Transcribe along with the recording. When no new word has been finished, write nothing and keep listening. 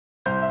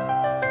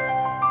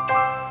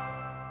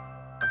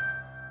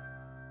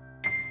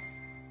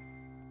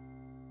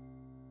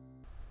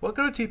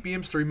Welcome to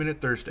TPM's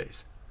 3-Minute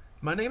Thursdays.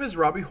 My name is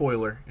Robbie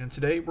Hoyler, and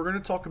today we're going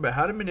to talk about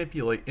how to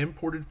manipulate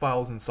imported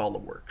files in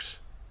SOLIDWORKS.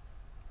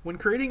 When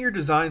creating your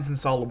designs in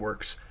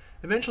SOLIDWORKS,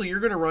 eventually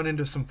you're going to run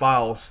into some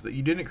files that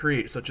you didn't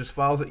create, such as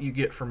files that you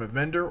get from a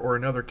vendor or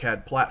another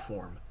CAD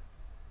platform.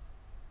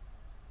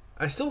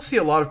 I still see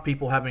a lot of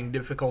people having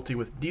difficulty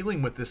with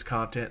dealing with this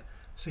content,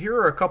 so here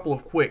are a couple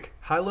of quick,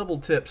 high-level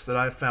tips that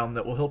I've found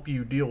that will help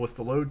you deal with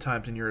the load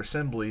times in your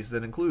assemblies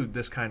that include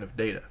this kind of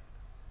data.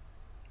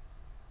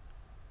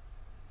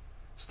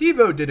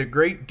 Steve O did a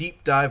great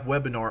deep dive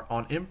webinar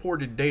on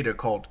imported data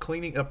called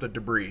Cleaning Up the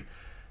Debris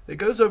that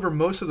goes over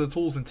most of the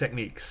tools and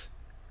techniques.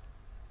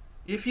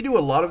 If you do a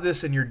lot of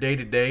this in your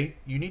day-to-day,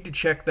 you need to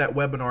check that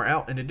webinar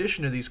out in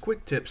addition to these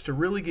quick tips to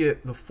really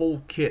get the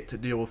full kit to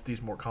deal with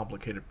these more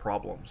complicated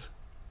problems.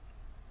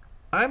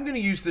 I'm going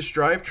to use this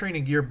drivetrain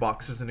and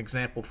gearbox as an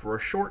example for a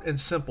short and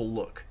simple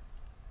look.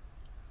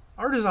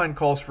 Our design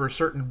calls for a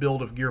certain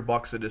build of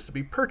gearbox that is to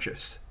be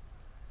purchased.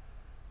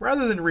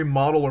 Rather than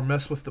remodel or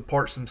mess with the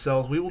parts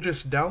themselves, we will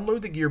just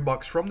download the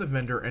gearbox from the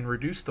vendor and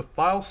reduce the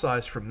file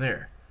size from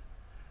there.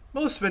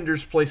 Most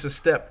vendors place a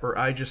step or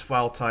IGES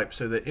file type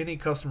so that any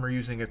customer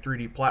using a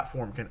 3D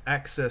platform can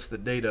access the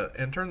data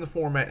and turn the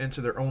format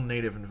into their own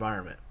native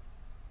environment.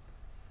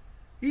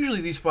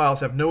 Usually these files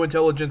have no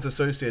intelligence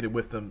associated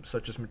with them,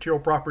 such as material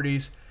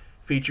properties,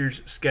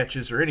 features,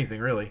 sketches, or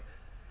anything really.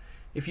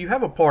 If you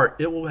have a part,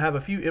 it will have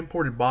a few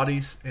imported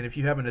bodies, and if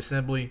you have an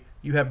assembly,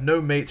 you have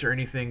no mates or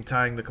anything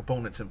tying the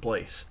components in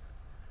place.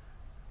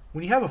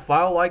 When you have a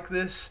file like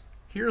this,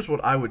 here's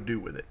what I would do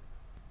with it.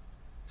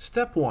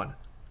 Step 1.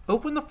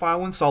 Open the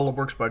file in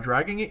SOLIDWORKS by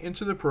dragging it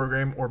into the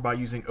program or by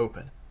using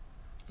Open.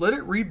 Let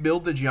it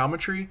rebuild the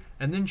geometry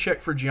and then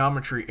check for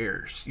geometry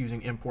errors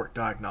using Import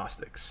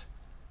Diagnostics.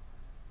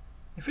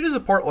 If it is a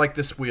part like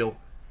this wheel,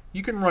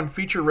 you can run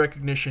feature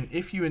recognition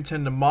if you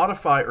intend to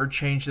modify or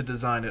change the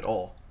design at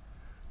all.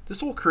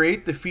 This will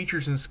create the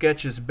features and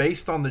sketches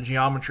based on the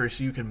geometry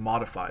so you can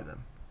modify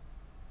them.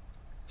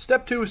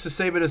 Step 2 is to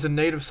save it as a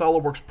native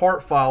SOLIDWORKS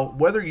part file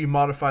whether you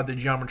modify the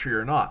geometry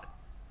or not,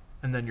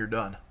 and then you're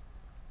done.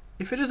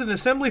 If it is an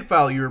assembly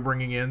file you are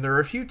bringing in, there are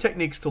a few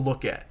techniques to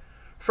look at.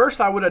 First,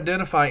 I would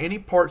identify any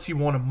parts you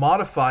want to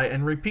modify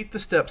and repeat the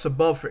steps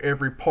above for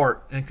every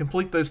part and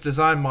complete those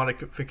design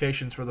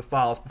modifications for the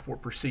files before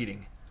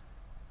proceeding.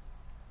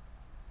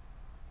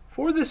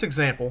 For this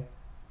example,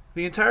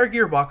 the entire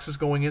gearbox is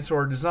going into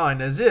our design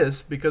as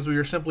is because we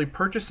are simply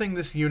purchasing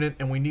this unit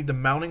and we need the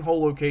mounting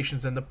hole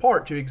locations and the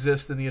part to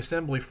exist in the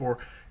assembly for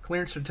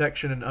clearance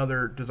detection and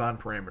other design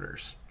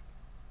parameters.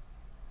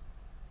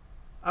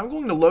 I'm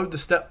going to load the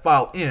step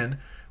file in,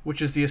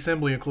 which is the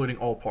assembly including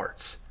all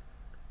parts.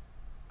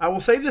 I will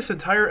save this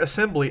entire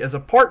assembly as a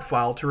part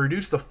file to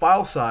reduce the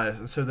file size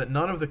and so that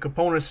none of the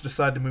components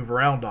decide to move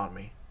around on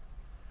me.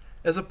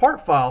 As a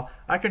part file,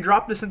 I can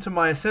drop this into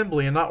my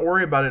assembly and not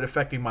worry about it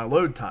affecting my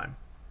load time.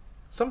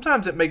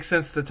 Sometimes it makes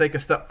sense to take a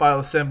step file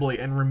assembly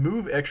and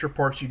remove extra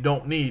parts you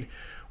don't need,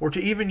 or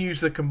to even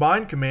use the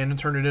combine command and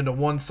turn it into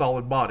one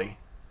solid body.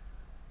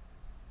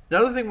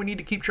 Another thing we need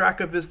to keep track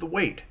of is the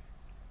weight.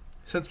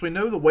 Since we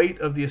know the weight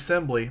of the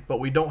assembly,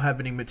 but we don't have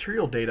any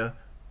material data,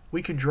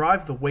 we can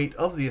drive the weight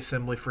of the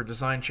assembly for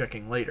design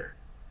checking later.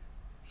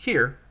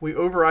 Here, we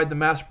override the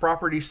mass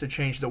properties to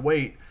change the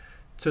weight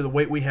to the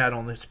weight we had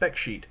on the spec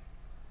sheet.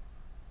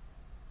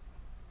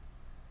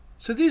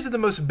 So these are the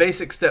most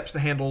basic steps to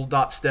handle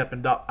 .step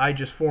and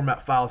 .IGES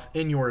format files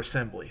in your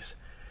assemblies.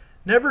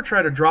 Never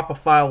try to drop a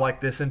file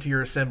like this into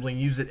your assembly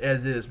and use it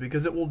as is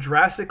because it will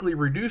drastically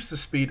reduce the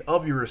speed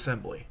of your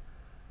assembly.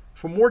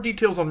 For more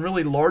details on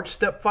really large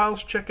step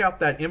files, check out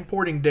that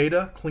Importing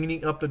Data,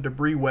 Cleaning Up the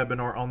Debris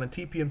webinar on the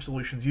TPM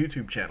Solutions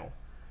YouTube channel.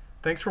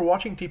 Thanks for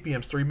watching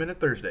TPM's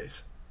 3-Minute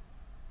Thursdays.